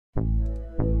Happy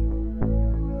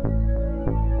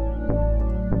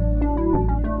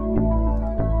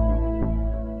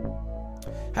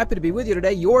to be with you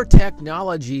today, your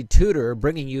technology tutor,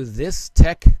 bringing you this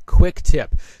tech quick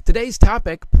tip. Today's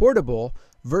topic, portable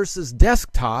versus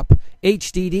desktop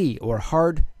HDD or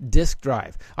hard disk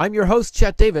drive. I'm your host,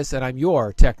 Chet Davis, and I'm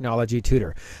your technology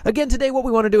tutor. Again, today what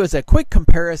we want to do is a quick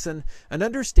comparison, an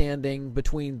understanding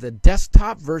between the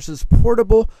desktop versus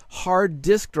portable hard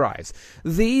disk drives.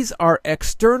 These are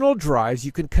external drives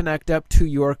you can connect up to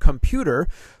your computer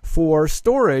for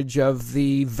storage of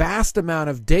the vast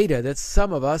amount of data that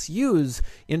some of us use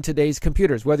in today's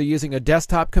computers. Whether using a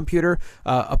desktop computer,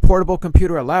 a portable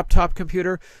computer, a laptop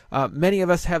computer, many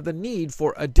of us have the need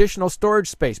for additional storage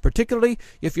space, particularly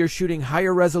if you're shooting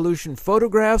higher resolution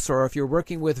photographs or if you're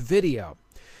working with video.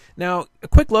 Now, a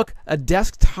quick look, a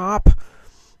desktop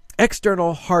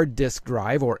external hard disk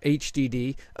drive, or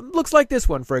HDD, looks like this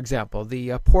one, for example,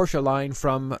 the Porsche line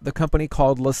from the company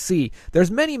called LaCie.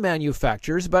 There's many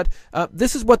manufacturers, but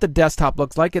this is what the desktop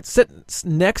looks like. It sits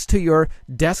next to your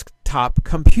desktop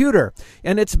computer,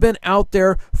 and it's been out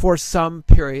there for some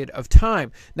period of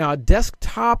time. Now, a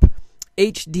desktop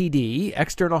HDD,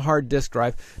 external hard disk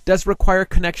drive, does require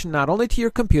connection not only to your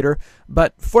computer,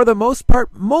 but for the most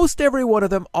part, most every one of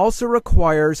them also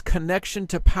requires connection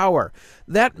to power.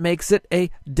 That makes it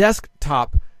a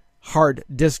desktop hard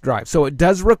disk drive. So it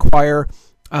does require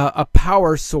a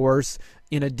power source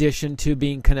in addition to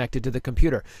being connected to the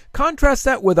computer. Contrast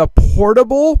that with a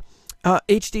portable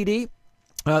HDD.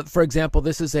 For example,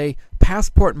 this is a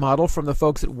Passport model from the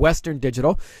folks at Western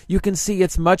Digital. You can see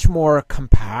it's much more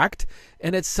compact,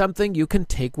 and it's something you can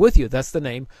take with you. That's the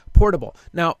name, portable.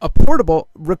 Now, a portable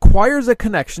requires a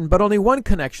connection, but only one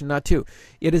connection, not two.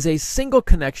 It is a single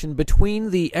connection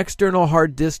between the external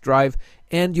hard disk drive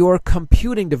and your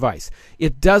computing device.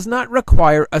 It does not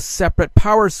require a separate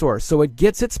power source, so it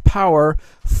gets its power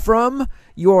from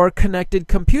your connected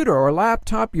computer or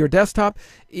laptop, your desktop,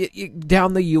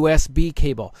 down the USB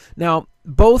cable. Now,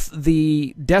 both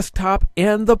the desktop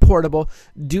and the portable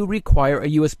do require a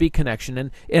USB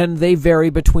connection, and they vary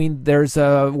between, there's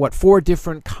 4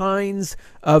 different kinds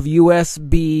of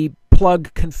USB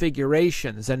plug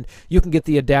configurations, and you can get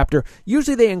the adapter.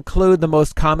 Usually they include the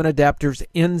most common adapters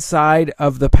inside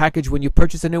of the package when you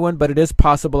purchase a new one, but it is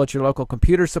possible at your local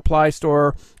computer supply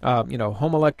store,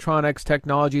 home electronics,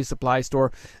 technology supply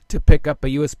store, to pick up a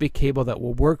USB cable that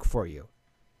will work for you.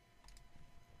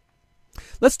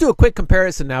 Let's do a quick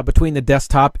comparison now between the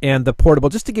desktop and the portable,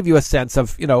 just to give you a sense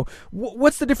of,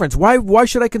 what's the difference? Why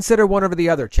should I consider one over the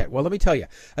other, Chet? Well, let me tell you.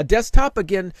 A desktop,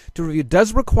 again, to review,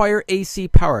 does require AC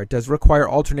power. It does require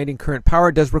alternating current power.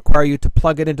 It does require you to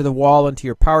plug it into the wall, into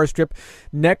your power strip,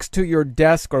 next to your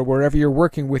desk or wherever you're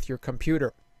working with your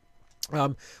computer.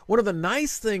 One of the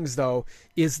nice things, though,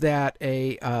 is that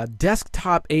a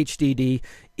desktop HDD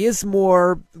is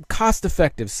more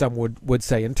cost-effective, some would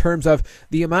say, in terms of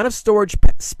the amount of storage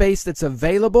space that's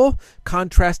available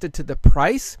contrasted to the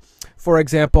price. For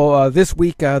example, this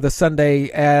week, the Sunday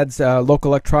Ads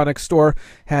local electronics store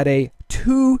had a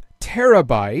 2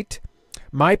 terabyte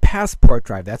My Passport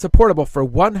drive. That's a portable for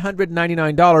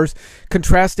 $199,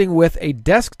 contrasting with a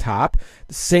desktop,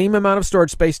 the same amount of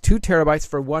storage space, 2 terabytes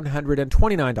for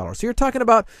 $129. So you're talking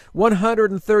about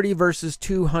 $130 versus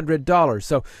 $200.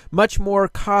 So much more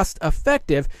cost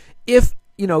effective if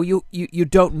you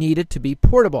don't need it to be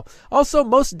portable. Also,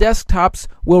 most desktops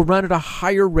will run at a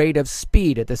higher rate of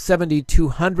speed, at the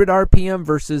 7,200 RPM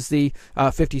versus the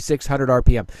 5,600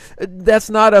 RPM. That's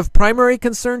not of primary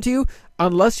concern to you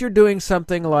unless you're doing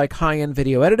something like high-end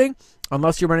video editing.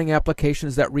 Unless you're running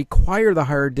applications that require the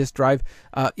hard disk drive,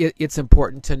 it's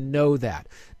important to know that.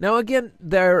 Now, again,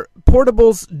 their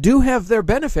portables do have their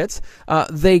benefits.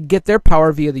 They get their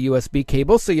power via the USB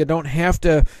cable, so you don't have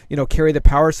to, carry the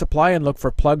power supply and look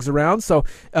for plugs around. So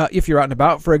if you're out and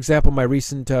about, for example, my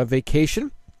recent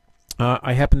vacation,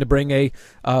 I happened to bring a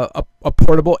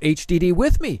portable HDD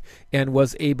with me and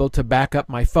was able to back up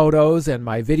my photos and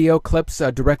my video clips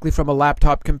directly from a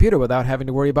laptop computer without having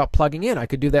to worry about plugging in. I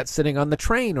could do that sitting on the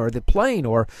train or the plane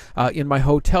or in my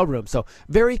hotel room. So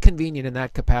very convenient in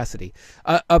that capacity.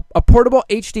 A portable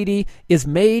HDD is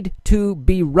made to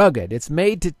be rugged. It's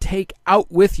made to take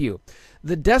out with you.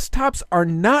 The desktops are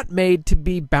not made to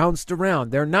be bounced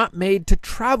around. They're not made to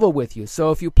travel with you.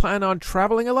 So if you plan on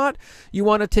traveling a lot, you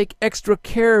want to take extra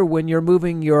care when you're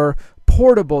moving your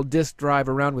portable disk drive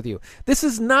around with you. This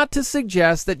is not to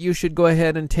suggest that you should go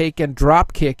ahead and take and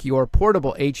drop kick your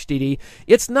portable HDD.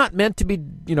 It's not meant to be,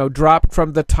 dropped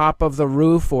from the top of the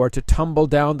roof or to tumble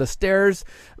down the stairs,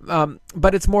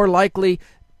 but it's more likely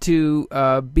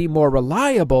to be more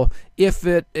reliable if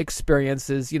it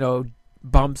experiences,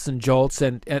 bumps and jolts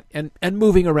and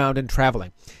moving around and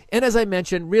traveling. And as I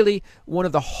mentioned, really one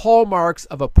of the hallmarks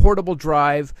of a portable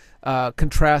drive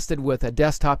contrasted with a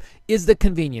desktop is the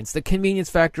convenience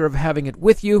factor of having it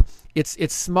with you.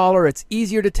 It's smaller, it's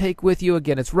easier to take with you.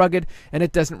 Again, it's rugged, and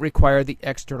it doesn't require the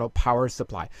external power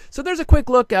supply. So there's a quick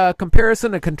look,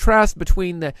 comparison, a contrast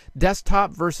between the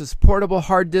desktop versus portable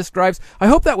hard disk drives. I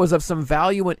hope that was of some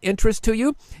value and interest to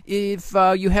you. If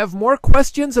you have more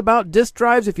questions about disk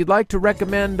drives, if you'd like to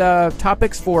recommend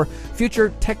topics for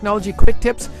future technology quick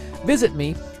tips, visit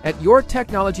me at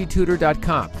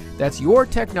yourtechnologytutor.com. That's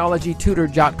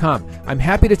yourtechnologytutor.com. I'm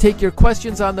happy to take your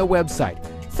questions on the website.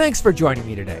 Thanks for joining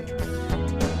me today.